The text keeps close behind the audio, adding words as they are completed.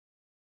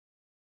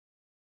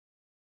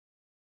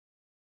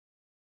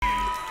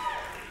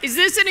Is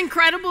this an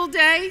incredible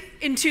day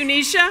in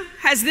Tunisia?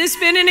 Has this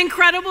been an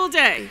incredible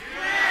day?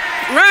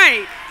 Yeah.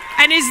 Right.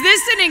 And is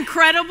this an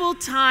incredible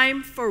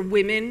time for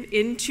women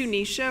in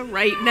Tunisia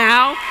right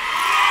now?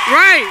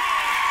 Right.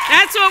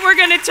 That's what we're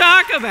going to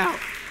talk about.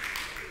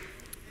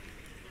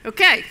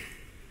 Okay.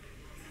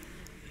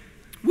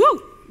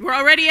 Woo, we're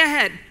already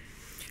ahead.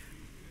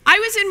 I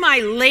was in my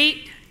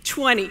late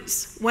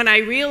 20s when I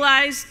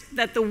realized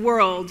that the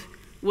world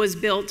was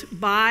built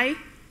by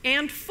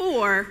and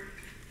for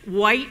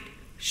white,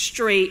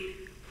 straight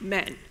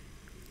men.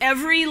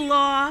 Every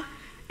law,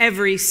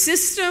 every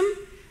system,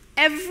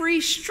 every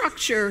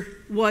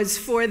structure was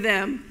for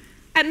them,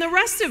 and the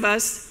rest of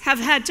us have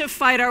had to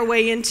fight our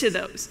way into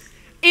those.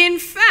 In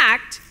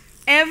fact,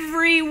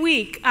 every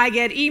week I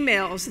get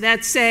emails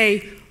that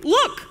say,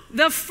 look,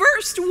 the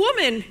first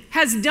woman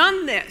has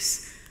done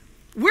this.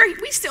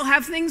 We still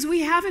have things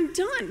we haven't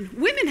done.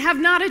 Women have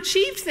not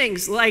achieved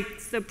things like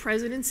the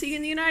presidency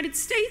in the United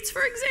States,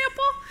 for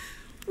example.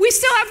 We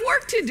still have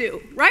work to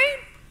do, right?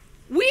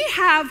 We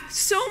have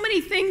so many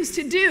things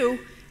to do,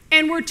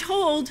 and we're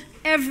told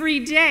every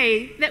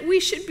day that we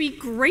should be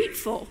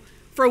grateful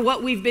for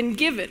what we've been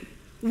given.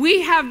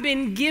 We have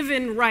been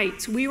given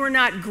rights. We were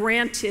not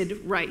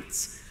granted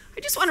rights. I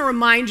just want to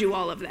remind you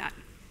all of that.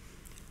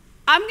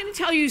 I'm going to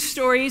tell you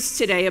stories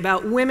today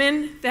about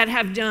women that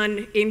have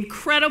done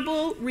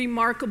incredible,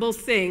 remarkable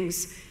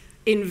things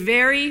in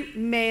very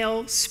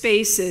male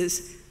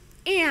spaces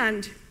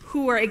and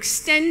who are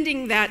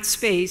extending that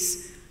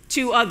space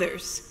to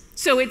others.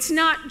 So it's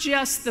not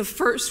just the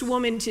first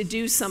woman to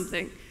do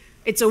something.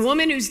 It's a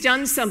woman who's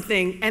done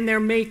something and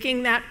they're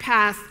making that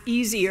path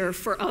easier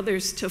for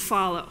others to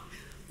follow.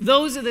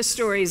 Those are the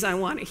stories I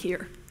want to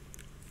hear.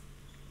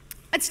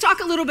 Let's talk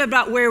a little bit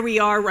about where we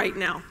are right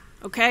now.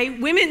 Okay,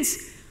 women's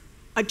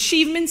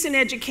achievements in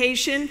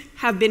education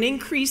have been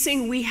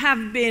increasing. We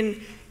have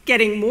been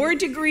getting more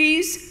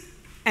degrees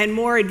and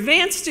more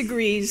advanced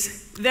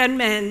degrees than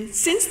men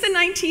since the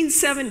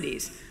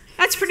 1970s.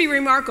 That's pretty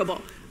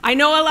remarkable. I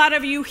know a lot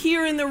of you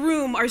here in the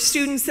room are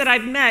students that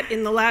I've met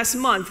in the last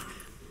month.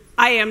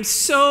 I am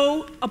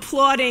so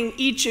applauding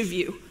each of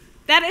you.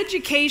 That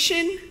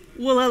education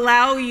will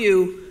allow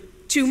you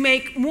to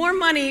make more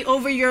money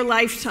over your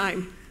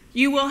lifetime.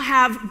 You will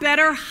have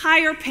better,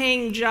 higher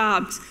paying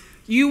jobs.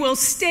 You will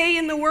stay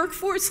in the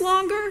workforce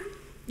longer.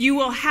 You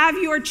will have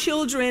your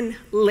children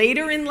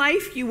later in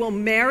life. You will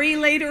marry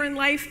later in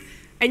life.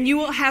 And you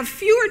will have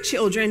fewer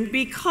children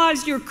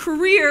because your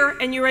career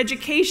and your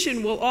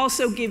education will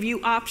also give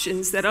you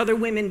options that other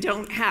women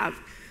don't have.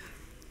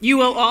 You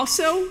will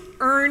also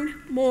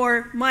earn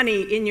more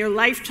money in your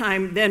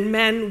lifetime than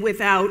men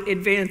without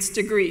advanced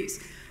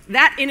degrees.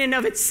 That in and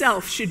of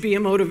itself should be a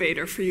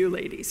motivator for you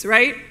ladies,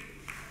 right?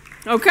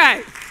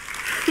 Okay.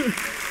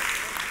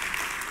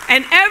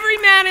 And every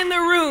man in the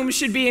room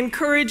should be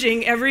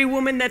encouraging every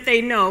woman that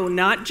they know,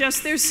 not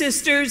just their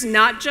sisters,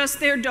 not just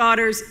their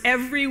daughters,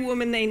 every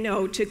woman they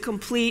know to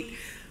complete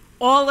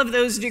all of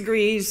those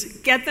degrees,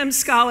 get them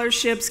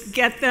scholarships,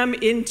 get them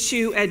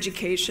into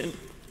education.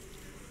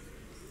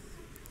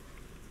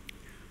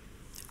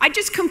 I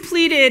just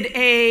completed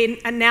an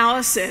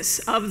analysis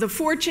of the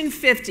Fortune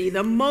 50,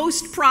 the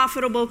most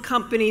profitable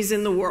companies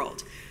in the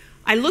world.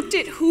 I looked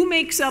at who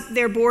makes up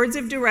their boards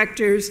of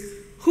directors,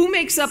 who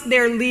makes up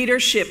their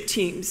leadership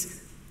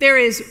teams. There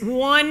is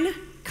one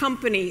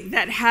company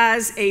that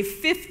has a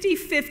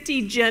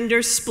 50-50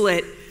 gender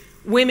split,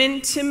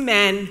 women to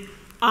men,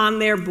 on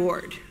their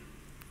board.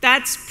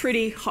 That's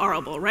pretty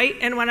horrible, right?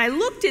 And when I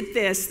looked at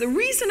this, the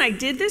reason I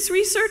did this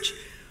research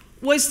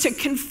was to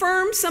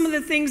confirm some of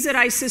the things that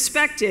I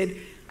suspected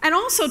and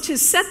also to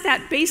set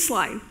that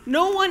baseline.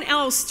 No one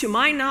else, to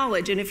my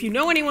knowledge, and if you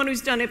know anyone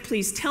who's done it,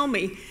 please tell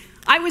me,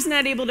 I was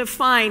not able to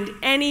find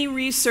any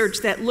research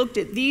that looked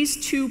at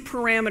these two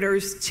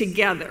parameters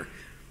together.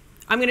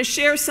 I'm going to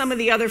share some of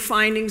the other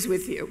findings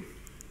with you.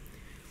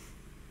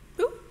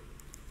 Ooh.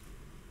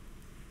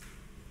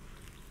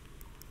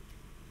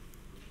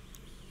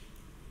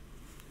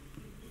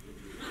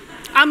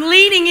 I'm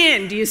leaning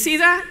in. Do you see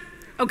that?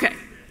 Okay.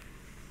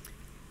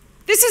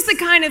 This is the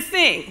kind of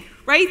thing,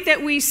 right,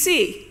 that we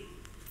see.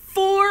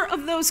 4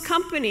 of those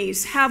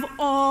companies have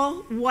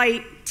all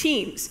white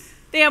teams.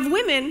 They have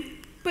women,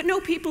 but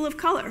no people of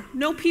color,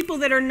 no people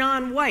that are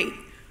non-white.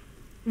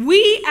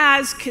 We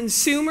as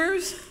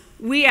consumers,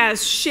 we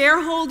as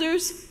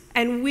shareholders,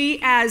 and we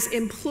as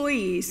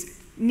employees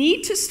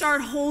need to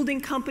start holding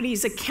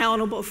companies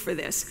accountable for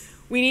this.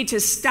 We need to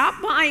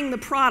stop buying the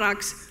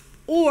products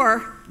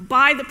or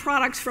buy the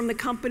products from the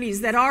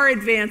companies that are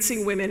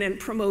advancing women and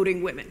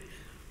promoting women.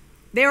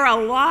 There are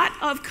a lot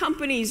of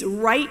companies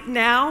right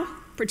now,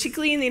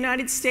 particularly in the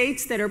United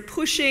States, that are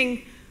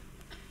pushing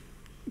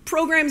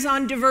programs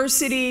on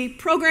diversity,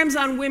 programs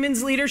on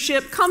women's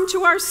leadership. Come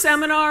to our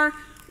seminar.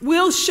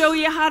 We'll show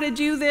you how to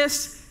do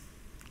this.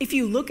 If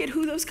you look at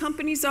who those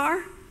companies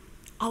are,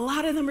 a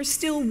lot of them are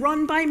still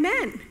run by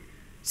men.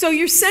 So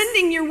you're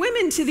sending your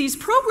women to these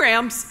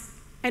programs,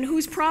 and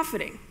who's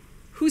profiting?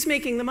 Who's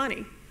making the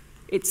money?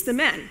 It's the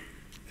men.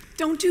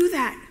 Don't do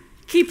that.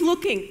 Keep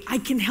looking. I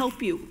can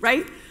help you,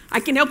 right? I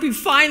can help you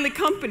find the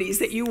companies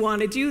that you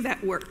want to do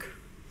that work.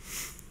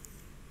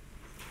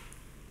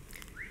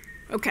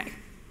 Okay.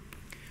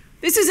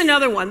 This is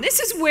another one. This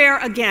is where,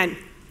 again,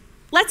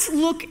 let's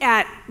look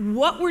at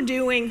what we're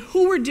doing,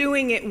 who we're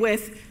doing it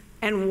with,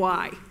 and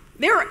why.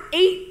 There are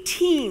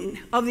 18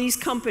 of these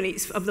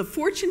companies, of the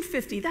Fortune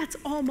 50, that's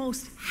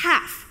almost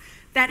half,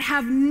 that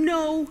have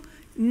no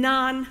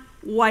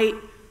non-white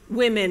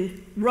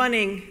women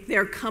running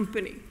their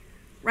company,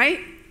 right?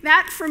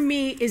 That, for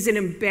me, is an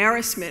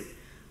embarrassment.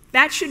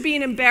 That should be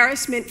an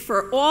embarrassment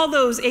for all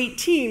those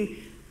 18,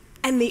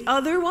 and the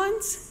other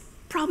ones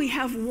probably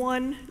have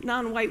one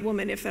non-white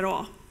woman, if at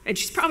all, and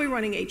she's probably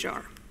running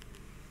HR.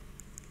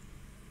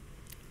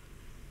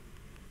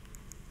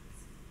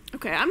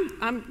 Okay,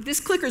 this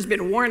clicker's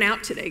been worn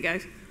out today,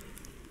 guys.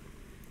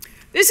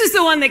 This is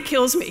the one that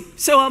kills me.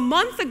 So a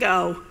month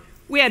ago,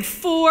 we had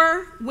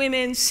 4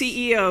 women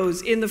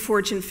CEOs in the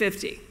Fortune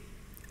 50.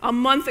 A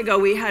month ago,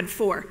 we had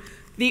 4.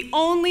 The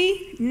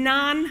only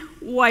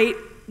non-white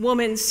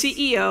woman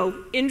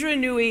CEO, Indra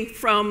Nooyi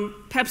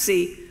from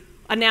Pepsi,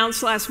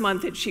 announced last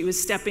month that she was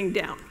stepping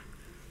down.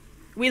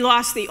 We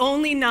lost the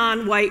only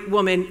non-white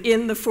woman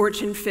in the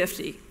Fortune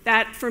 50.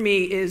 That, for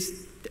me,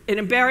 is an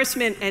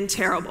embarrassment and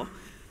terrible.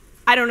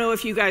 I don't know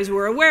if you guys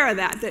were aware of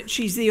that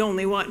she's the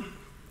only one.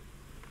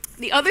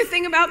 The other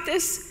thing about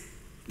this,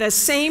 the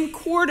same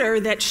quarter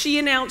that she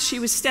announced she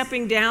was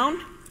stepping down,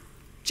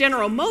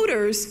 General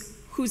Motors,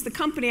 who's the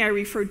company I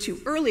referred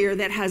to earlier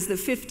that has the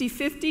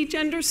 50-50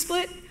 gender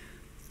split,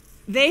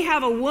 they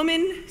have a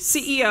woman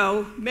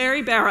CEO,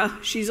 Mary Barra.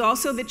 She's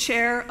also the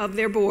chair of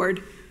their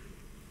board.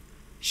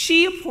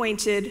 She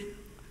appointed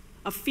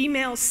a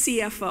female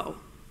CFO,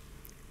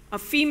 a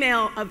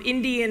female of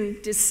Indian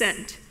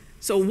descent.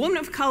 So a woman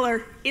of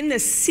color in the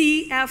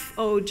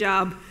CFO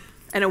job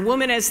and a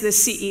woman as the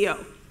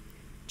CEO.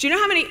 Do you know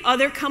how many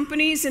other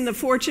companies in the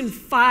Fortune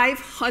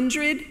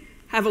 500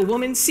 have a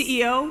woman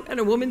CEO and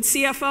a woman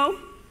CFO?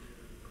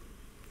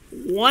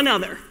 One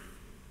other.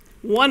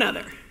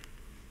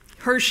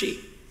 Hershey,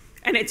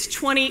 and it's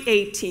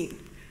 2018.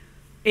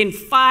 In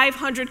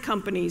 500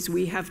 companies,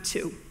 we have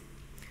 2.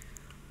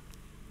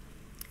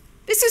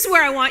 This is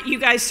where I want you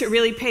guys to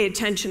really pay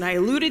attention. I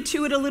alluded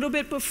to it a little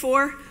bit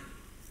before,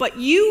 but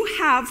you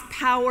have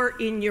power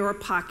in your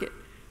pocket.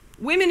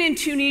 Women in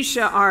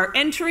Tunisia are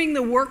entering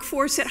the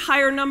workforce at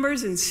higher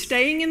numbers and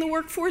staying in the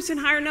workforce in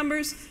higher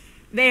numbers.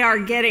 They are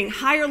getting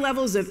higher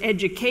levels of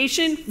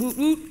education. Woot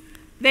woot.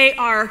 They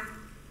are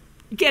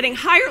getting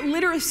higher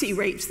literacy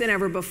rates than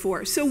ever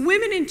before. So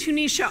women in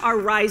Tunisia are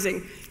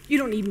rising. You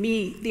don't need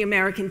me, the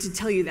American, to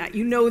tell you that.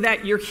 You know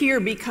that. You're here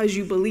because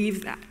you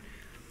believe that.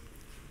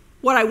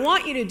 What I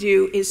want you to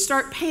do is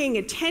start paying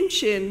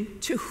attention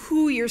to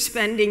who you're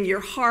spending your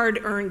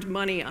hard-earned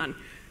money on.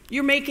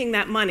 You're making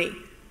that money.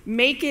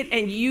 Make it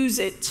and use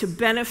it to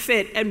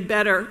benefit and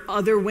better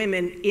other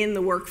women in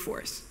the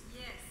workforce.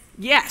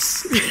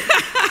 Yes.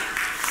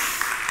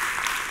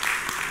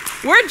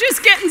 We're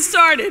just getting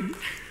started.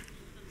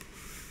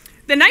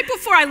 The night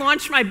before I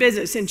launched my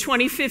business in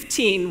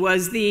 2015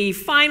 was the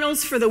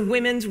finals for the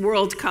Women's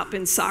World Cup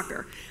in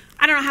soccer.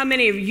 I don't know how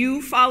many of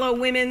you follow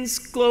women's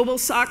global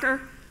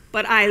soccer,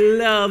 but I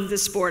love the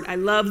sport. I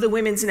love the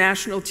women's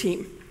national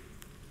team.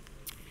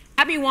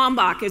 Abby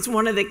Wambach is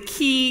one of the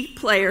key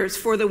players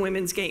for the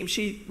women's game.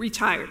 She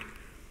retired.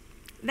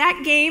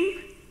 That game,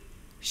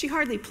 she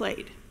hardly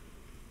played.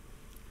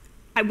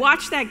 I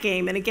watched that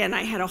game, and again,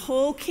 I had a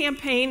whole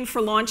campaign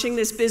for launching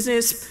this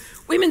business,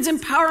 women's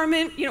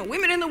empowerment,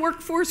 women in the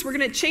workforce, we're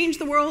going to change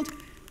the world.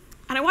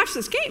 And I watched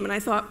this game, and I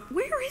thought,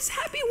 where is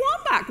Abby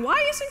Wambach?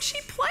 Why isn't she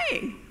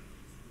playing?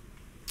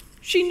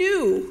 She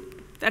knew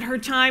that her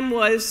time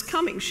was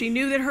coming. She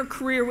knew that her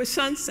career was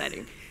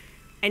sunsetting.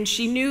 And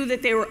she knew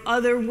that there were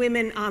other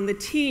women on the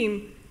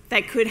team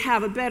that could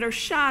have a better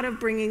shot of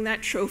bringing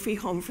that trophy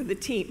home for the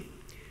team.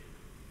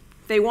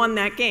 They won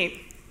that game.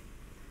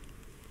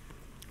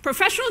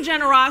 Professional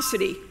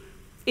generosity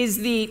is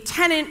the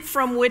tenet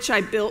from which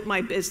I built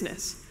my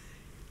business.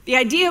 The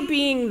idea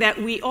being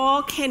that we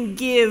all can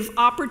give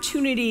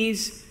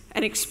opportunities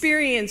and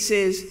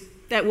experiences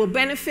that will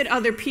benefit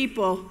other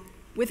people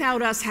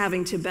without us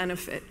having to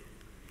benefit.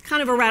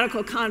 Kind of a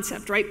radical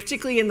concept, right?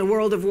 Particularly in the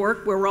world of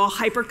work where we're all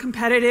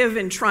hyper-competitive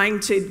and trying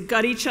to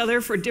gut each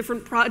other for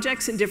different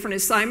projects and different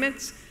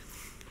assignments.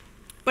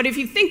 But if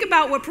you think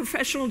about what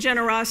professional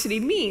generosity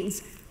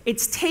means,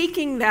 it's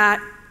taking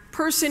that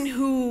person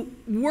who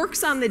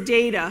works on the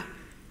data,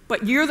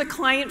 but you're the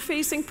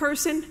client-facing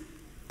person,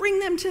 bring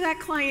them to that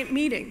client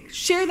meeting.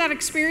 Share that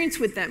experience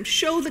with them.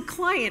 Show the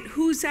client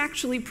who's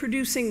actually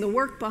producing the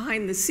work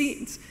behind the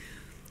scenes.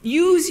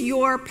 Use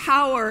your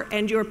power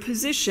and your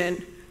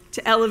position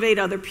to elevate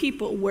other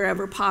people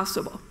wherever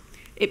possible.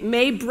 It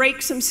may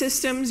break some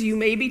systems. You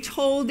may be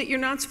told that you're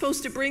not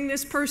supposed to bring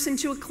this person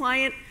to a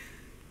client.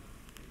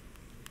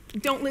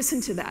 Don't listen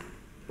to that,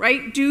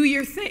 right? Do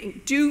your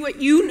thing. Do what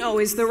you know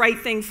is the right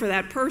thing for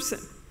that person.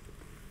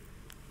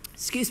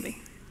 Excuse me.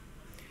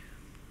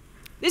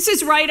 This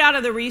is right out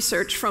of the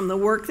research from the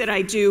work that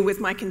I do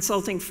with my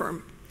consulting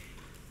firm.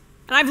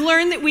 And I've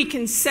learned that we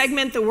can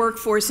segment the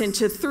workforce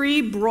into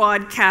 3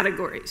 broad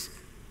categories.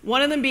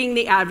 One of them being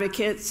the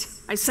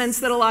advocates. I sense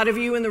that a lot of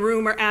you in the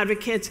room are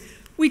advocates.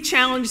 We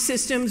challenge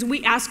systems,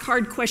 we ask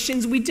hard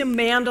questions, we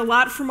demand a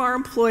lot from our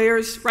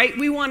employers, right?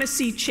 We want to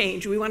see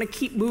change, we want to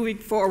keep moving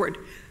forward.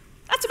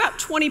 That's about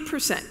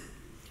 20%.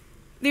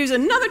 There's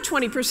another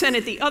 20%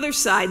 at the other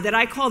side that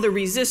I call the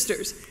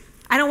resistors.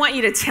 I don't want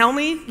you to tell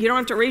me, you don't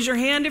have to raise your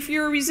hand if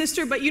you're a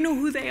resistor, but you know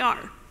who they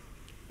are.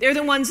 They're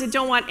the ones that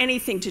don't want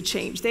anything to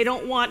change. They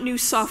don't want new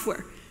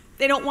software.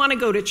 They don't want to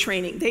go to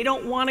training. They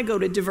don't want to go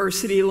to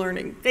diversity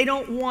learning. They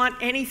don't want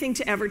anything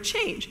to ever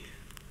change.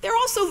 They're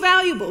also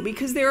valuable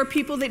because there are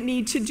people that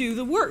need to do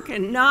the work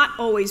and not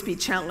always be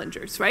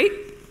challengers, right?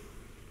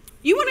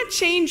 You want to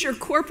change your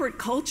corporate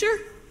culture?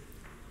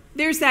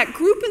 There's that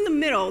group in the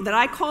middle that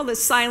I call the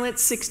silent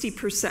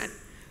 60%.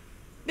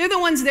 They're the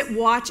ones that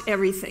watch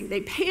everything.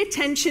 They pay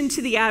attention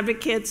to the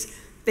advocates,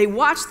 they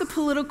watch the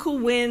political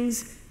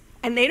winds,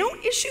 and they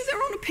don't issue their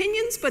own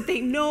opinions, but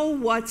they know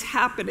what's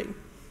happening.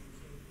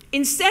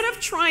 Instead of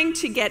trying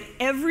to get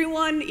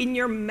everyone in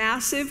your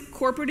massive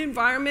corporate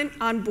environment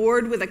on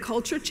board with a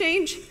culture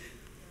change,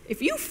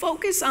 if you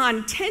focus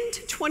on 10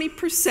 to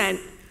 20%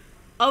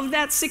 of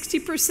that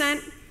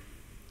 60%,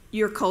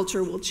 your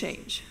culture will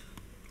change,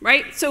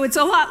 right? So it's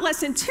a lot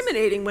less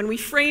intimidating when we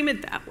frame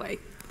it that way.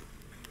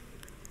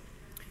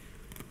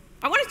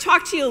 I want to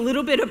talk to you a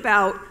little bit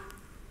about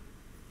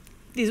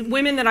these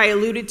women that I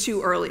alluded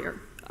to earlier.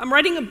 I'm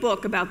writing a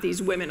book about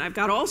these women. I've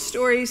got all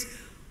stories,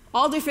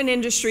 all different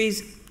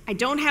industries. I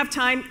don't have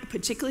time,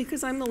 particularly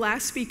because I'm the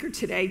last speaker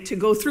today, to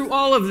go through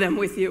all of them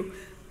with you,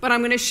 but I'm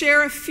going to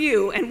share a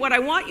few. And what I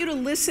want you to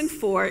listen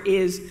for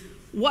is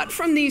what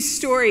from these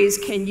stories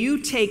can you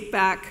take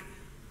back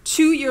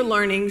to your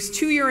learnings,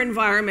 to your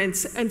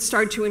environments, and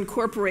start to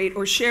incorporate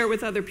or share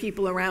with other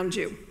people around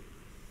you.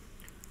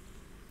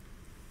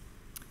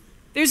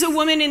 There's a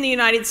woman in the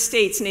United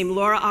States named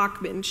Laura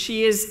Achman.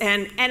 She is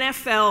an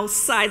NFL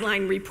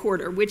sideline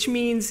reporter, which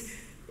means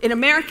in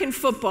American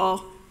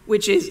football,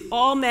 which is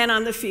all men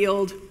on the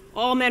field,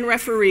 all men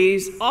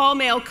referees, all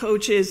male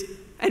coaches,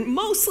 and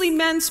mostly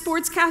men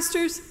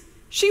sportscasters,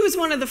 she was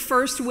one of the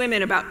first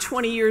women about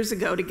 20 years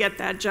ago to get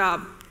that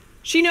job.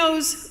 She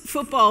knows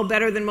football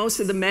better than most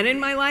of the men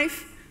in my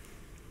life.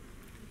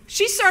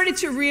 She started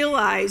to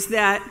realize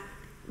that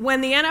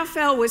when the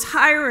NFL was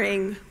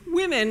hiring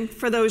women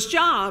for those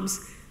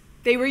jobs,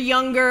 they were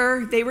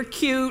younger, they were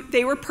cute,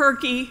 they were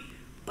perky,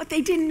 but they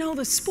didn't know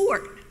the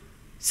sport.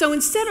 So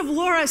instead of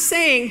Laura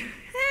saying,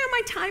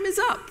 my time is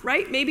up,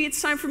 right? Maybe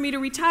it's time for me to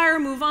retire,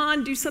 move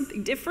on, do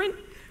something different.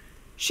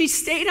 She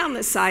stayed on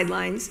the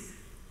sidelines,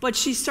 but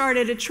she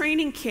started a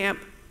training camp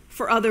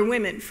for other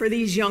women, for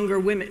these younger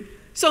women.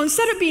 So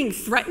instead of being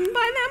threatened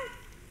by them,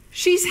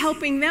 she's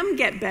helping them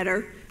get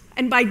better.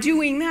 And by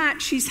doing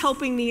that, she's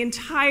helping the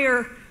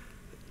entire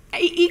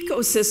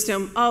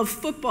ecosystem of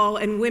football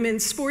and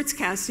women's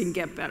sportscasting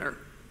get better.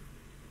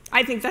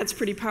 I think that's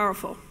pretty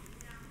powerful.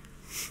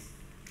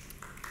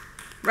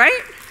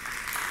 Right?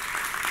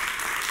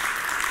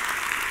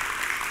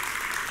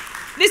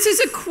 This is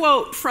a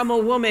quote from a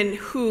woman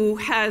who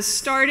has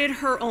started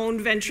her own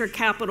venture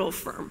capital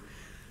firm.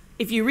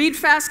 If you read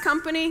Fast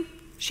Company,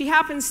 she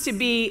happens to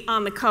be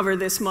on the cover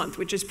this month,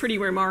 which is pretty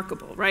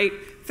remarkable, right?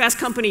 Fast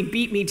Company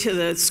beat me to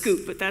the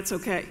scoop, but that's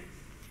okay.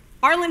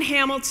 Arlen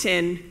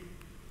Hamilton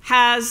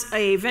has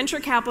a venture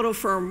capital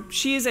firm.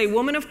 She is a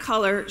woman of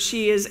color.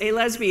 She is a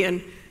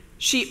lesbian.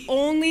 She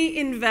only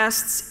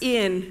invests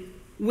in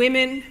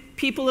women,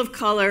 people of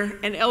color,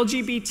 and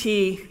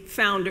LGBT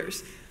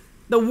founders.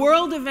 The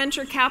world of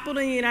venture capital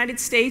in the United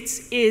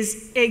States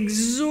is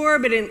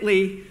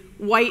exorbitantly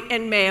white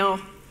and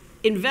male,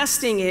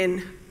 investing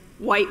in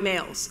white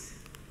males.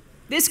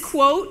 This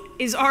quote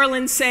is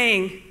Arlen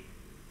saying,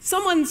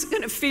 someone's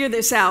going to figure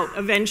this out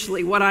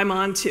eventually, what I'm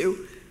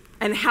onto,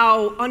 and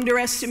how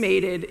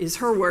underestimated, is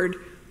her word,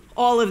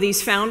 all of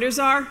these founders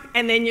are,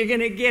 and then you're going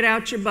to get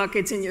out your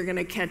buckets and you're going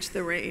to catch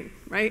the rain,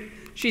 right?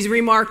 She's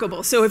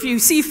remarkable. So if you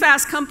see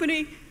Fast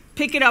Company,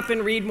 pick it up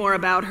and read more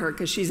about her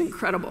because she's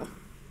incredible.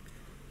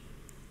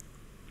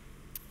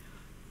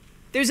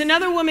 There's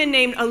another woman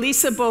named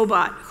Elisa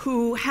Bobat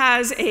who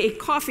has a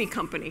coffee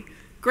company.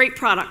 Great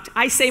product.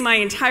 I say my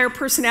entire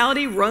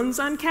personality runs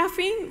on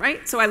caffeine,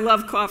 right? So I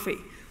love coffee.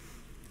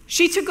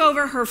 She took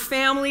over her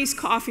family's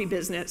coffee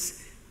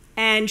business,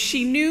 and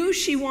she knew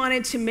she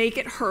wanted to make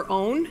it her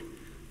own.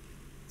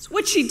 So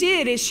what she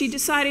did is she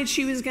decided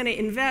she was going to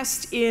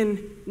invest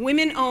in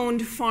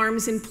women-owned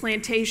farms and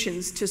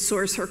plantations to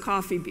source her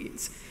coffee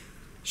beans.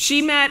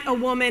 She met a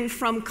woman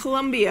from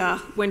Colombia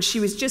when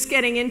she was just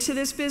getting into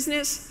this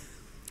business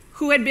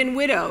who had been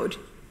widowed,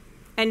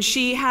 and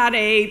she had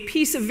a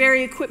piece of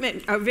very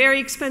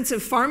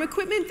expensive farm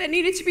equipment that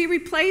needed to be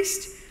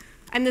replaced,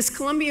 and this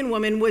Colombian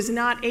woman was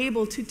not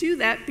able to do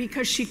that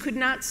because she could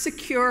not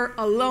secure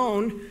a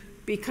loan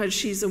because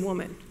she's a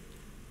woman.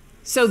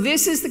 So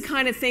this is the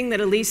kind of thing that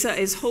Elisa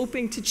is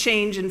hoping to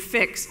change and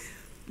fix,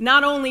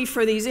 not only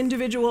for these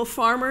individual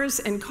farmers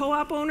and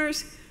co-op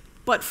owners,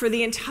 but for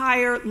the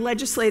entire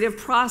legislative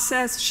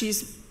process.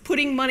 She's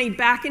putting money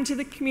back into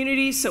the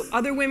community so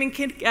other women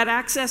can get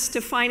access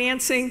to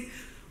financing,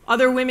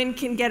 other women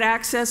can get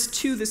access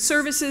to the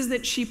services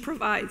that she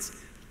provides.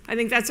 I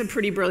think that's a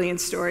pretty brilliant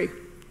story.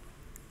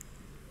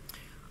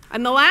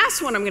 And the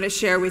last one I'm going to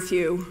share with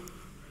you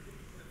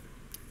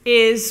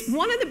is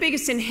one of the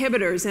biggest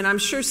inhibitors, and I'm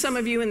sure some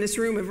of you in this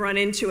room have run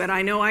into it.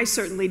 I know I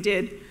certainly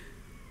did.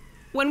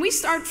 When we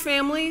start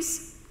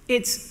families,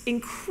 it's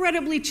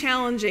incredibly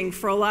challenging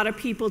for a lot of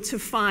people to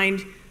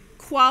find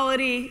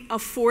quality,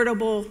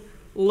 affordable,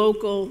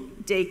 local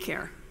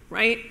daycare,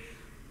 right?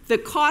 The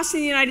cost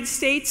in the United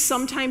States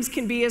sometimes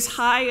can be as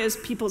high as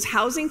people's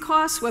housing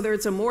costs, whether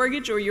it's a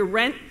mortgage or your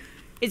rent.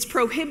 It's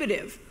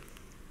prohibitive.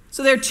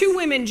 So there are two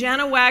women,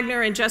 Jana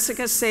Wagner and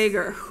Jessica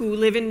Sager, who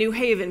live in New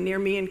Haven, near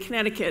me in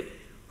Connecticut,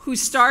 who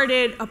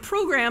started a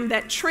program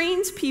that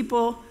trains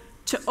people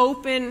to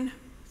open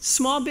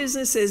small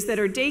businesses that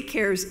are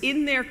daycares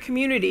in their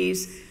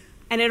communities,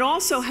 and it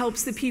also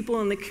helps the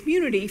people in the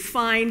community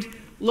find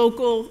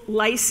local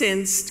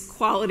licensed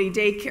quality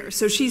daycare.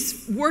 So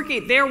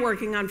they're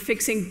working on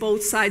fixing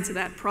both sides of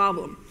that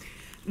problem.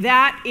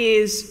 That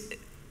is,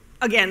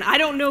 again, I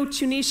don't know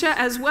Tunisia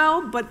as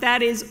well, but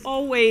that is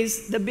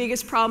always the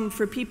biggest problem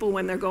for people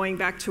when they're going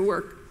back to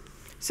work.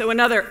 So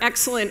another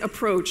excellent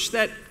approach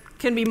that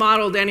can be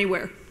modeled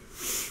anywhere.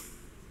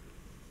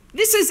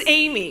 This is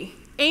Amy.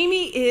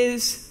 Amy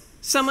is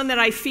someone that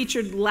I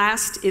featured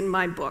last in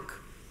my book.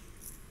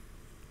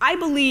 I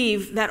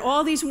believe that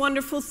all these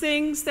wonderful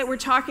things that we're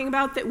talking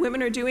about that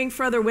women are doing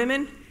for other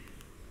women,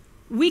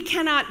 we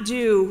cannot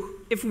do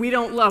if we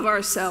don't love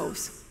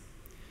ourselves.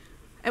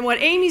 And what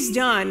Amy's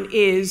done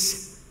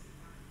is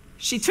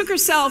she took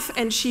herself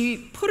and she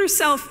put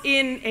herself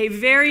in a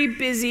very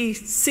busy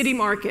city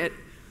market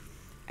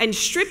and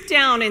stripped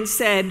down and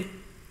said,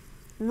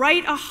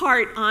 write a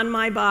heart on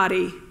my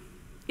body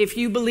if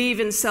you believe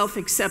in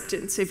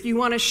self-acceptance, if you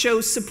want to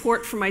show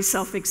support for my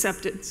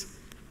self-acceptance.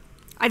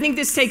 I think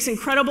this takes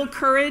incredible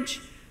courage.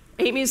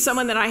 Amy is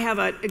someone that I have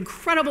an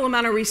incredible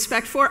amount of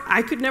respect for.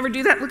 I could never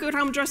do that. Look at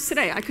how I'm dressed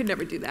today. I could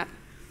never do that.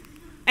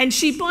 And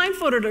she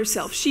blindfolded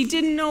herself. She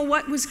didn't know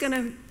what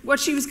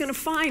she was gonna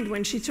find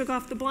when she took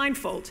off the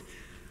blindfold.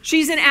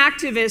 She's an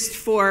activist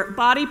for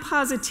body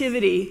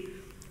positivity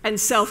and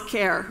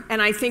self-care,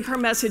 and I think her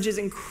message is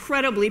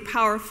incredibly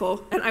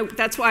powerful, and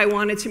that's why I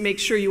wanted to make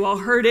sure you all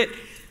heard it.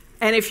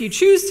 And if you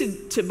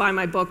choose to buy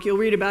my book, you'll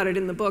read about it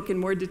in the book in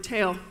more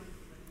detail.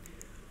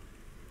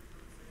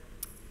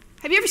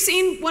 Have you ever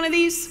seen one of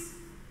these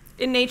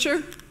in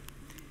nature?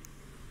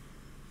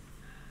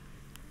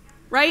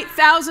 Right?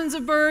 Thousands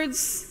of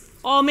birds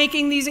all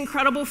making these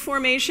incredible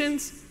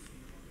formations.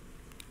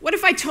 What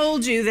if I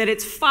told you that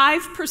it's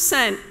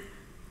 5%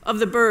 of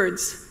the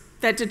birds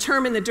that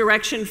determine the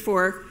direction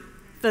for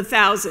the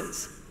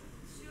thousands?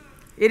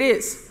 It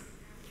is.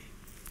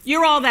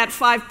 You're all that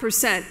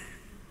 5%.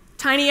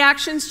 Tiny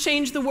actions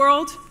change the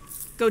world.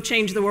 Go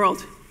change the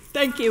world.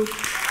 Thank you.